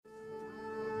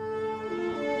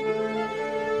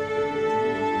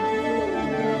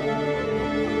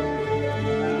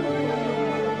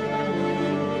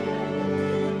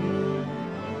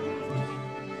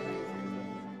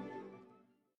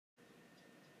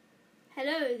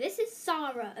Hello, this is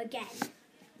Sarah again,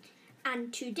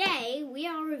 and today we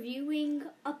are reviewing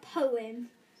a poem.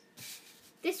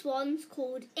 This one's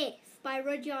called If by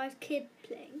Rudyard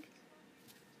Kipling.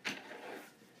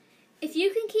 If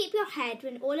you can keep your head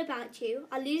when all about you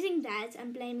are losing theirs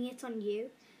and blaming it on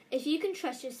you, if you can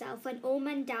trust yourself when all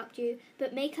men doubt you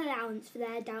but make allowance for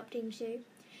their doubting too,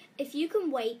 if you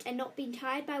can wait and not be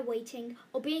tired by waiting,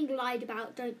 or being lied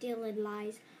about, don't deal in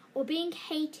lies, or being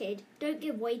hated, don't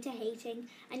give way to hating,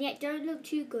 and yet don't look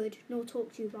too good nor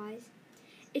talk too wise.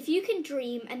 If you can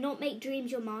dream and not make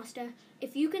dreams your master,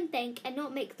 if you can think and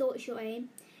not make thoughts your aim,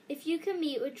 if you can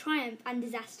meet with triumph and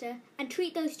disaster and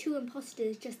treat those two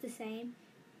impostors just the same,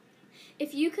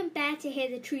 if you can bear to hear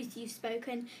the truth you've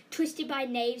spoken, twisted by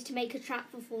knaves to make a trap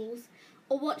for fools,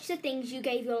 or watch the things you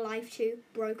gave your life to,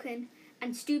 broken,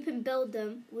 and stoop and build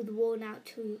them with worn-out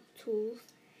tools,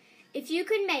 if you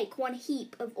can make one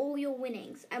heap of all your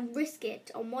winnings and risk it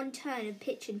on one turn of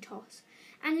pitch and toss,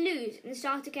 and lose and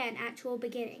start again at your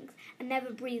beginnings and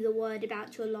never breathe a word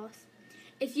about your loss,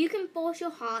 if you can force your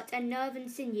heart and nerve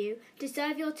and sinew to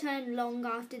serve your turn long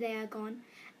after they are gone,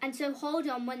 and so hold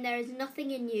on when there is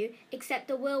nothing in you except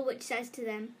the will which says to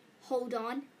them, hold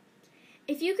on.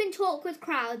 If you can talk with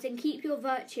crowds and keep your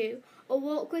virtue, or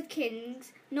walk with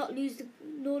kings, nor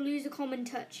lose a common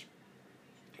touch,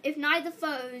 if neither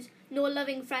foes nor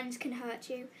loving friends can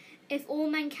hurt you, if all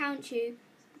men count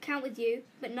with you,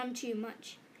 but none too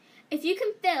much, if you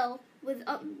can fill with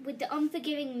the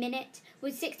unforgiving minute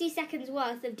with 60 seconds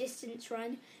worth of distance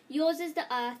run, yours is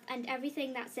the earth and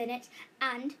everything that's in it,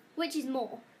 and, which is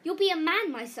more, you'll be a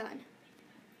man, my son.